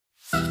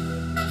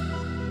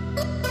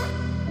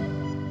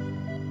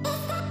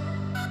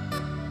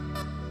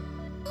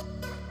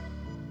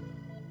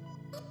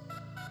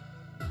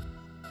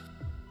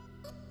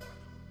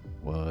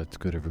What's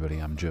good, everybody?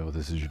 I'm Joe.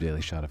 This is your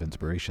daily shot of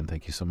inspiration.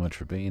 Thank you so much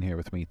for being here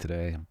with me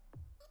today.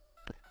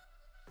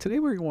 Today,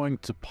 we're going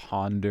to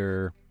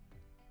ponder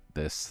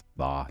this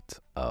thought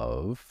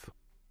of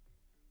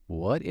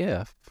what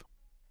if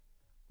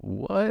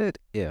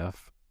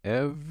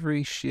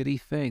every shitty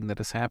thing that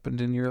has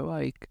happened in your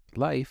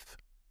life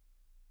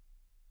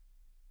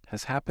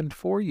has happened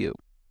for you?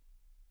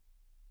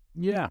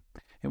 Yeah.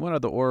 In one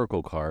of the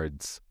oracle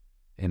cards,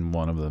 in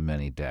one of the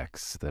many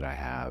decks that I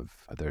have,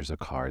 there's a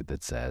card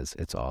that says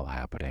it's all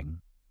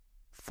happening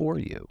for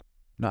you,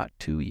 not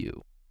to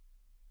you.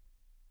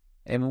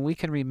 And when we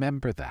can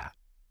remember that,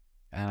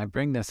 and I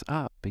bring this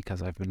up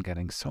because I've been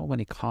getting so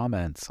many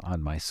comments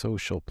on my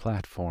social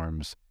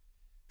platforms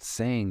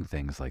saying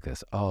things like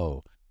this.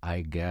 Oh,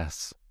 I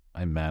guess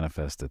I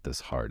manifested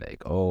this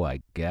heartache. Oh,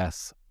 I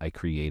guess I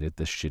created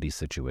this shitty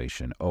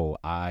situation. Oh,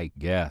 I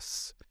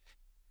guess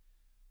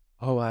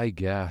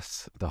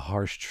the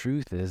harsh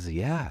truth is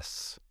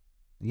yes.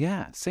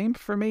 Yeah, same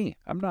for me.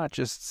 I'm not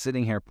just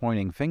sitting here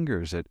pointing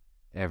fingers at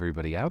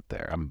everybody out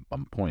there.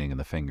 I'm pointing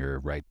the finger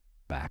right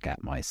back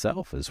at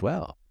myself as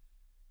well.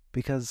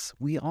 Because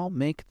we all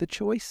make the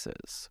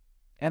choices.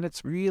 And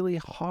it's really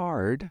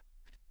hard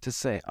to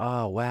say,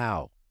 oh,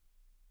 wow,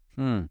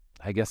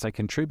 I guess I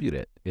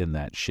contributed in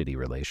that shitty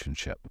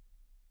relationship.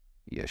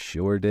 You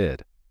sure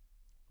did.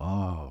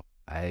 Oh,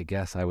 I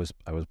guess I was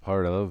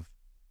part of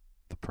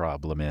the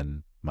problem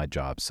in my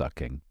job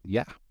sucking.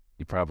 Yeah,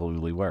 you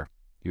probably were.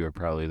 You were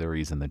probably the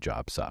reason the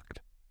job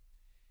sucked.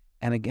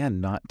 And again,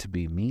 not to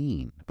be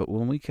mean, but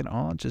when we can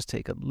all just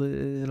take a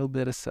little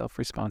bit of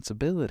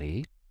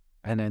self-responsibility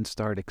and then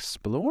start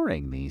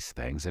exploring these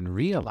things and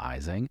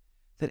realizing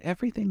that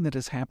everything that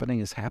is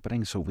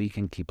happening so we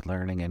can keep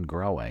learning and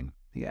growing.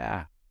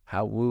 Yeah,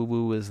 how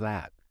woo-woo is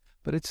that?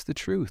 But it's the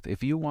truth.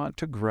 If you want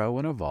to grow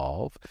and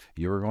evolve,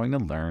 you're going to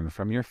learn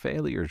from your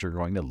failures. You're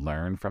going to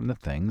learn from the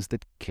things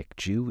that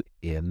kicked you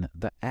in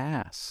the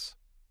ass.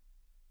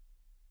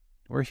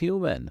 We're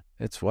human.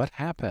 It's what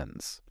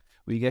happens.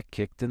 We get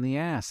kicked in the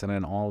ass, and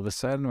then all of a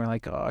sudden we're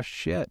like, oh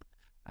shit,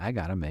 I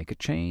got to make a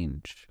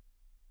change.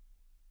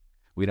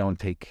 We don't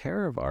take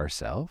care of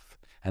ourselves,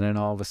 and then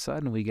all of a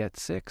sudden we get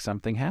sick.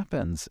 Something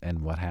happens,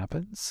 and what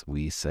happens?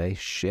 We say,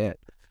 shit,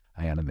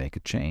 I got to make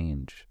a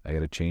change. I got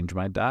to change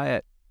my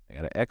diet. I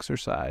got to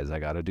exercise. I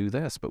got to do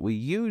this. But we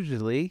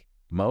usually,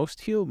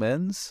 most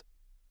humans,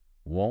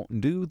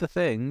 won't do the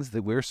things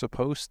that we're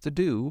supposed to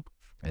do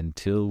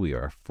until we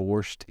are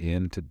forced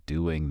into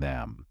doing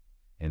them,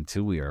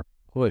 until we are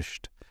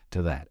pushed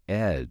to that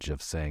edge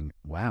of saying,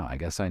 wow, I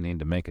guess I need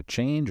to make a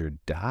change or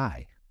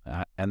die.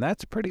 And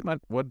that's pretty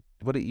much what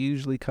it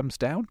usually comes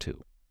down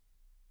to.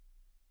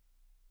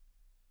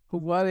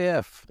 What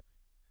if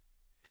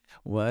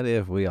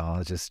we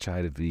all just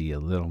try to be a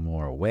little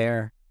more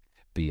aware,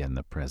 be in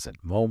the present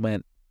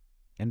moment,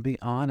 and be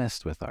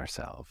honest with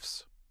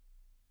ourselves?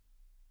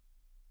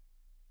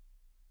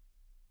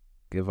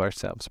 Give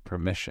ourselves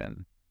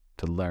permission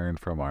to learn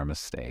from our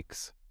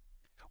mistakes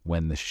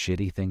when the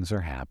shitty things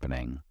are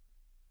happening.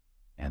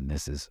 And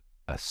this is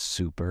a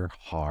super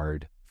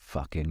hard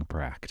fucking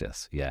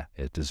practice. Yeah,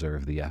 it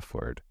deserved the F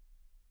word.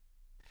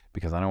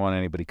 Because I don't want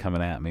anybody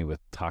coming at me with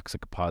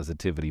toxic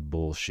positivity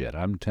bullshit.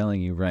 I'm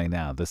telling you right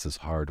now, this is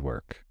hard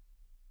work.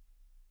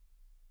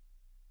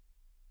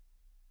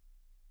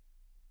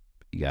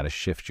 You got to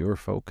shift your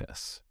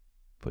focus.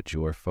 Put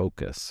your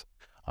focus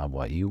on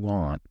what you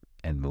want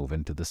and move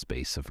into the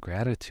space of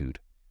gratitude.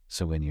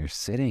 So when you're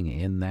sitting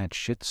in that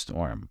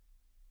shitstorm,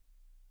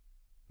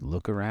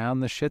 look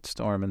around the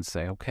shitstorm and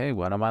say, okay,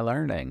 what am I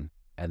learning?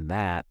 And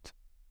that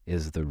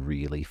is the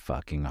really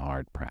fucking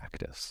hard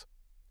practice.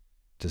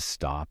 To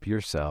stop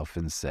yourself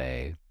and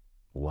say,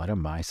 what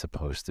am I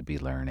supposed to be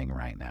learning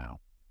right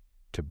now?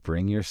 To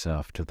bring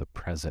yourself to the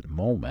present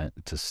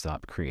moment, to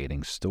stop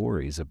creating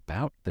stories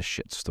about the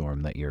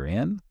shitstorm that you're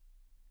in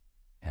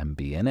and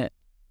be in it.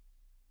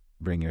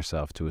 Bring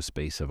yourself to a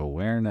space of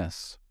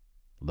awareness.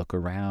 Look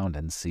around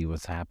and see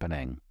what's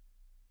happening.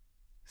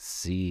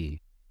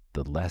 See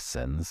the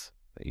lessons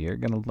that you're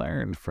going to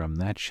learn from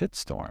that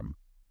shitstorm.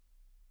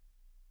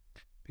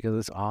 Because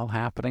it's all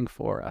happening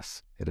for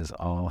us. It is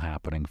all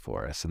happening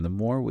for us. And the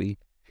more we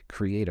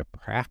create a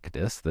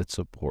practice that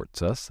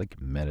supports us,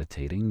 like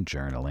meditating,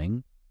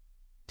 journaling,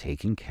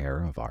 taking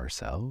care of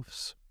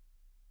ourselves,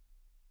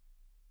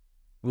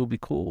 we'll be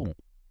cool.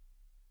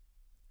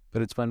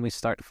 But it's when we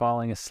start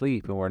falling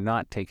asleep and we're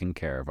not taking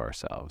care of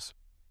ourselves,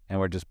 and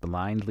we're just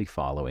blindly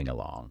following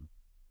along,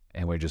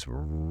 and we're just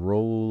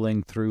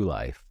rolling through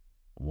life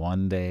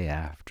one day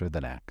after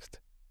the next.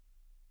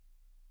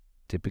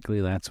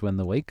 Typically, that's when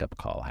the wake-up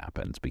call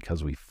happens,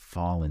 because we've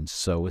fallen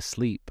so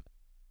asleep.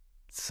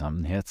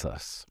 Something hits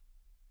us.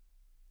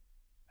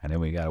 And then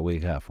we got to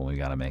wake up and we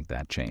got to make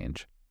that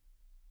change.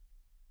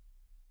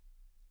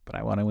 But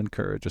I want to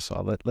encourage us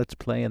all that let's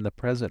play in the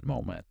present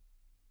moment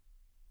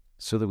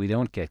so that we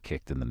don't get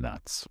kicked in the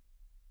nuts.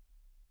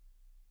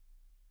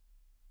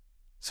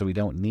 So we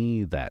don't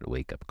need that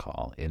wake-up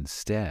call.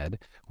 Instead,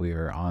 we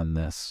are on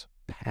this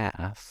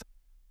path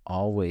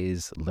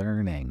always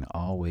learning,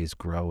 always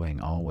growing,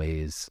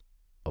 always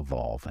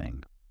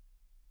evolving.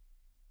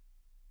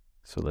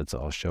 So let's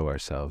all show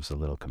ourselves a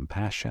little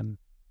compassion,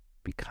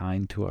 be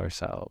kind to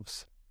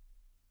ourselves,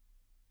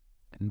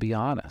 and be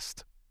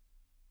honest.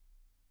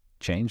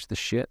 Change the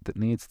shit that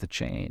needs to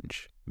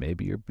change.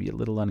 Maybe you'll be a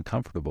little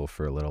uncomfortable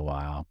for a little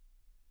while,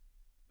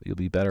 but you'll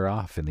be better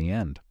off in the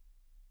end.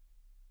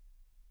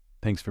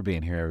 Thanks for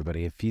being here,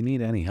 everybody. If you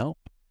need any help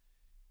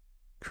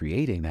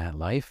creating that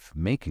life,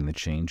 making the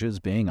changes,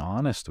 being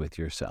honest with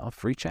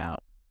yourself, reach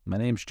out. My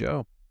name's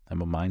Joe.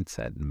 I'm a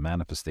mindset and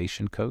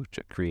manifestation coach,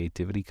 a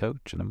creativity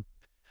coach, and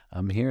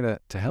I'm here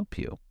to help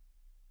you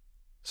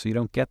so you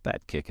don't get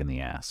that kick in the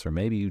ass. Or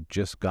maybe you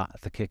just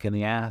got the kick in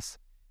the ass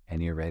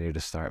and you're ready to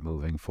start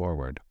moving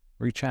forward.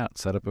 Reach out,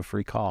 set up a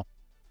free call.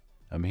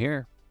 I'm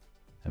here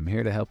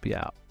to help you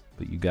out,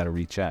 but you got to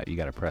reach out. You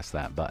got to press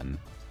that button.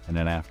 And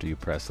then after you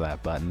press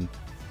that button,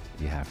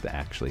 you have to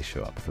actually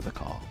show up for the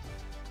call.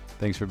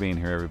 Thanks for being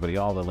here, everybody.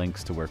 All the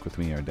links to work with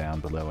me are down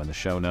below in the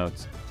show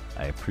notes.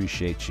 I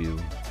appreciate you,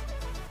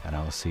 and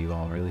I will see you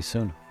all really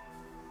soon.